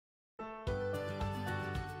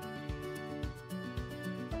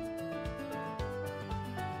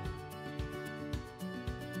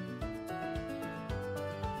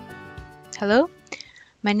Hello,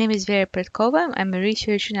 my name is Vera Prytkova. I'm a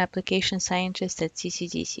research and application scientist at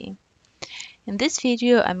CCDC. In this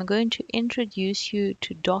video, I'm going to introduce you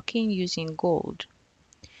to docking using GOLD.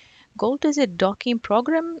 GOLD is a docking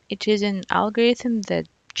program. It is an algorithm that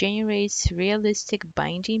generates realistic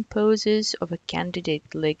binding poses of a candidate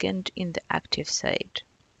ligand in the active site.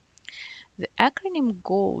 The acronym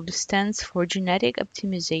GOLD stands for Genetic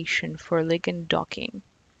Optimization for Ligand Docking.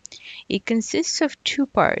 It consists of two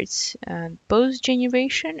parts, pose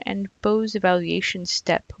generation and pose evaluation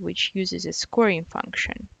step, which uses a scoring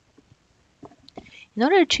function. In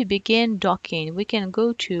order to begin docking, we can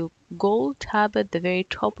go to Gold tab at the very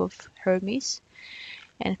top of Hermes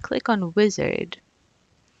and click on Wizard.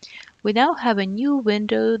 We now have a new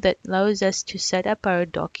window that allows us to set up our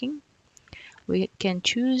docking. We can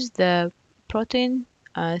choose the protein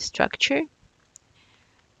structure.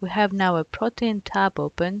 We have now a protein tab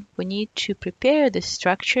open. We need to prepare the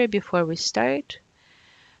structure before we start.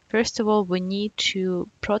 First of all, we need to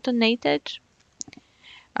protonate it.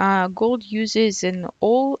 Gold uses an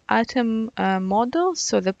all-atom model,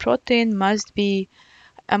 so the protein must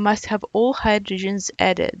have all hydrogens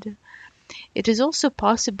added. It is also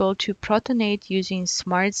possible to protonate using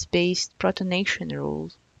smarts-based protonation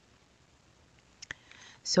rules.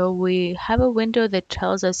 So we have a window that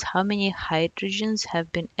tells us how many hydrogens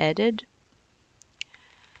have been added.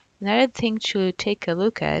 Another thing to take a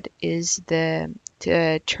look at is the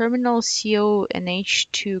terminal CO and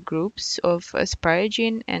H2 groups of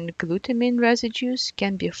asparagine and glutamine residues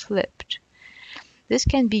can be flipped. This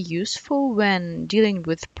can be useful when dealing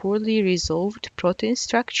with poorly resolved protein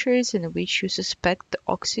structures in which you suspect the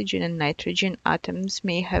oxygen and nitrogen atoms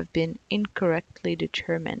may have been incorrectly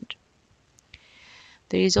determined.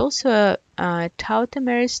 There is also a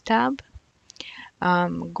tautomers tab.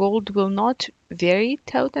 Gold will not vary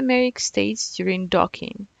tautomeric states during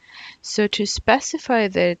docking. So to specify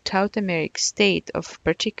the tautomeric state of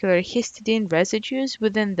particular histidine residues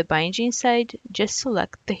within the binding site, just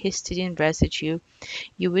select the histidine residue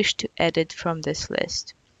you wish to edit from this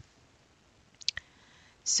list.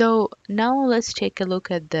 So now let's take a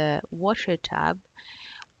look at the Water tab.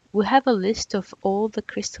 We have a list of all the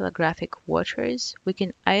crystallographic waters. We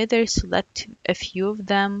can either select a few of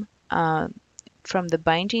them from the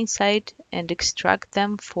binding site and extract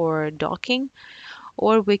them for docking,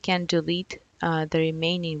 or we can delete the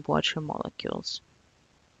remaining water molecules.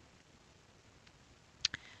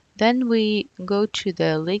 Then we go to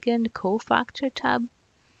the ligand cofactor tab.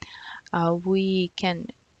 We can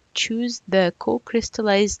choose the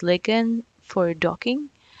co-crystallized ligand for docking.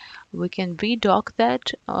 We can redock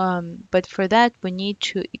that, but for that we need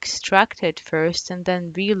to extract it first and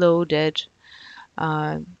then reload it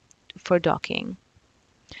for docking.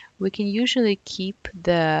 We can usually keep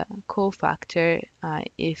the cofactor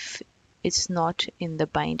if it's not in the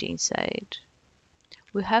binding site.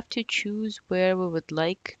 We have to choose where we would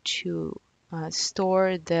like to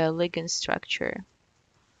store the ligand structure.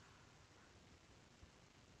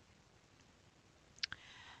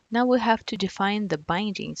 Now we have to define the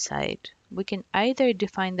binding site. We can either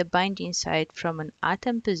define the binding site from an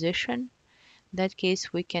atom position. In that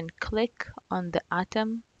case, we can click on the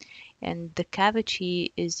atom, and the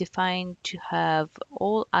cavity is defined to have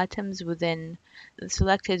all atoms within the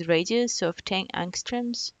selected radius of 10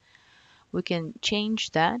 angstroms. We can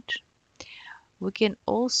change that. We can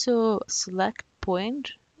also select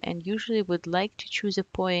point, and usually would like to choose a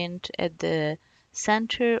point at the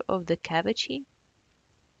center of the cavity,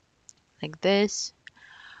 like this,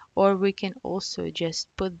 or we can also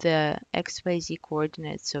just put the XYZ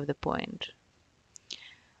coordinates of the point.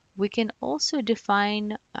 We can also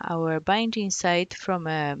define our binding site from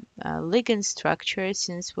a ligand structure.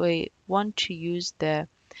 Since we want to use the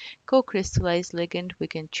co-crystallized ligand, we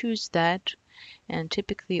can choose that, and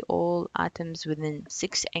typically all atoms within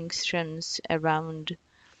 6 angstroms around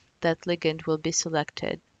that ligand will be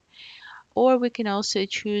selected. Or we can also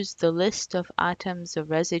choose the list of atoms of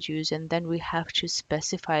residues, and then we have to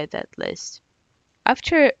specify that list.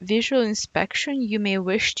 After visual inspection, you may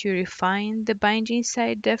wish to refine the binding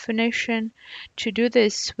site definition. To do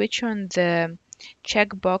this, switch on the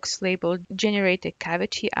checkbox labeled Generate a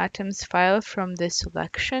Cavity Atoms file from the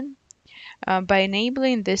selection. By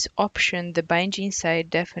enabling this option, the binding site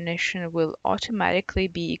definition will automatically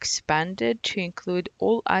be expanded to include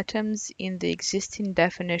all atoms in the existing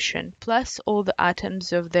definition, plus all the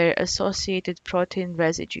atoms of their associated protein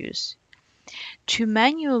residues. To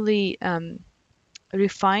manually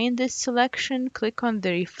refine this selection, click on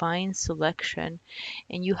the Refine selection,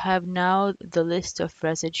 and you have now the list of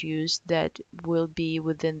residues that will be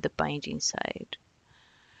within the binding site.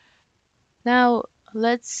 Now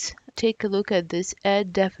let's take a look at this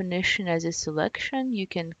add definition as a selection. You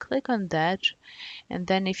can click on that, and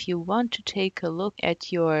then if you want to take a look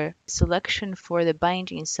at your selection for the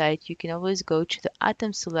binding site, you can always go to the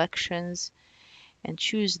atom selections and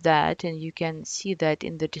choose that, and you can see that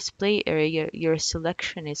in the display area your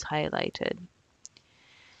selection is highlighted.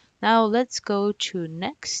 Now let's go to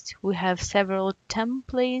next. We have several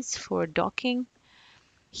templates for docking.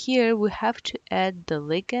 Here we have to add the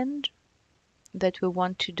ligand that we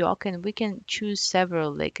want to dock, and we can choose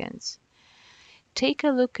several ligands. Take a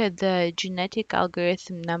look at the genetic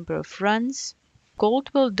algorithm number of runs.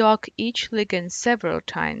 Gold will dock each ligand several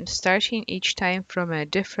times, starting each time from a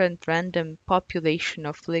different random population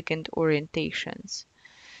of ligand orientations.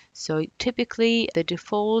 So typically the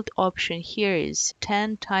default option here is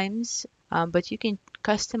 10 times, but you can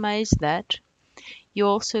customize that. You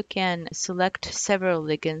also can select several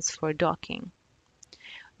ligands for docking.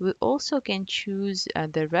 We also can choose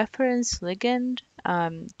the reference ligand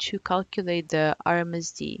to calculate the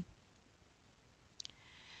RMSD.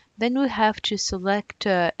 Then we have to select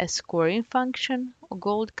a scoring function.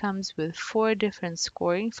 Gold comes with 4 different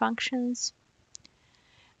scoring functions.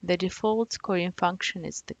 The default scoring function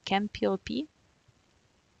is the ChemPLP.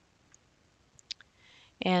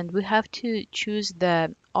 And we have to choose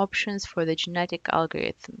the options for the genetic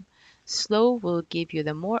algorithm. Slow will give you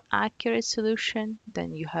the more accurate solution,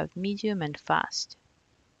 then you have medium and fast.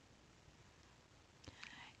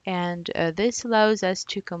 And this allows us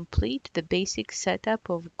to complete the basic setup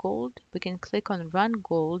of gold. We can click on Run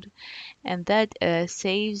Gold, and that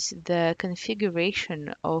saves the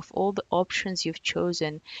configuration of all the options you've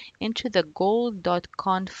chosen into the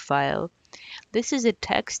gold.conf file. This is a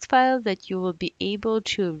text file that you will be able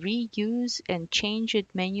to reuse and change it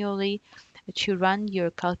manually to run your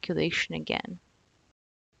calculation again.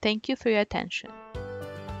 Thank you for your attention.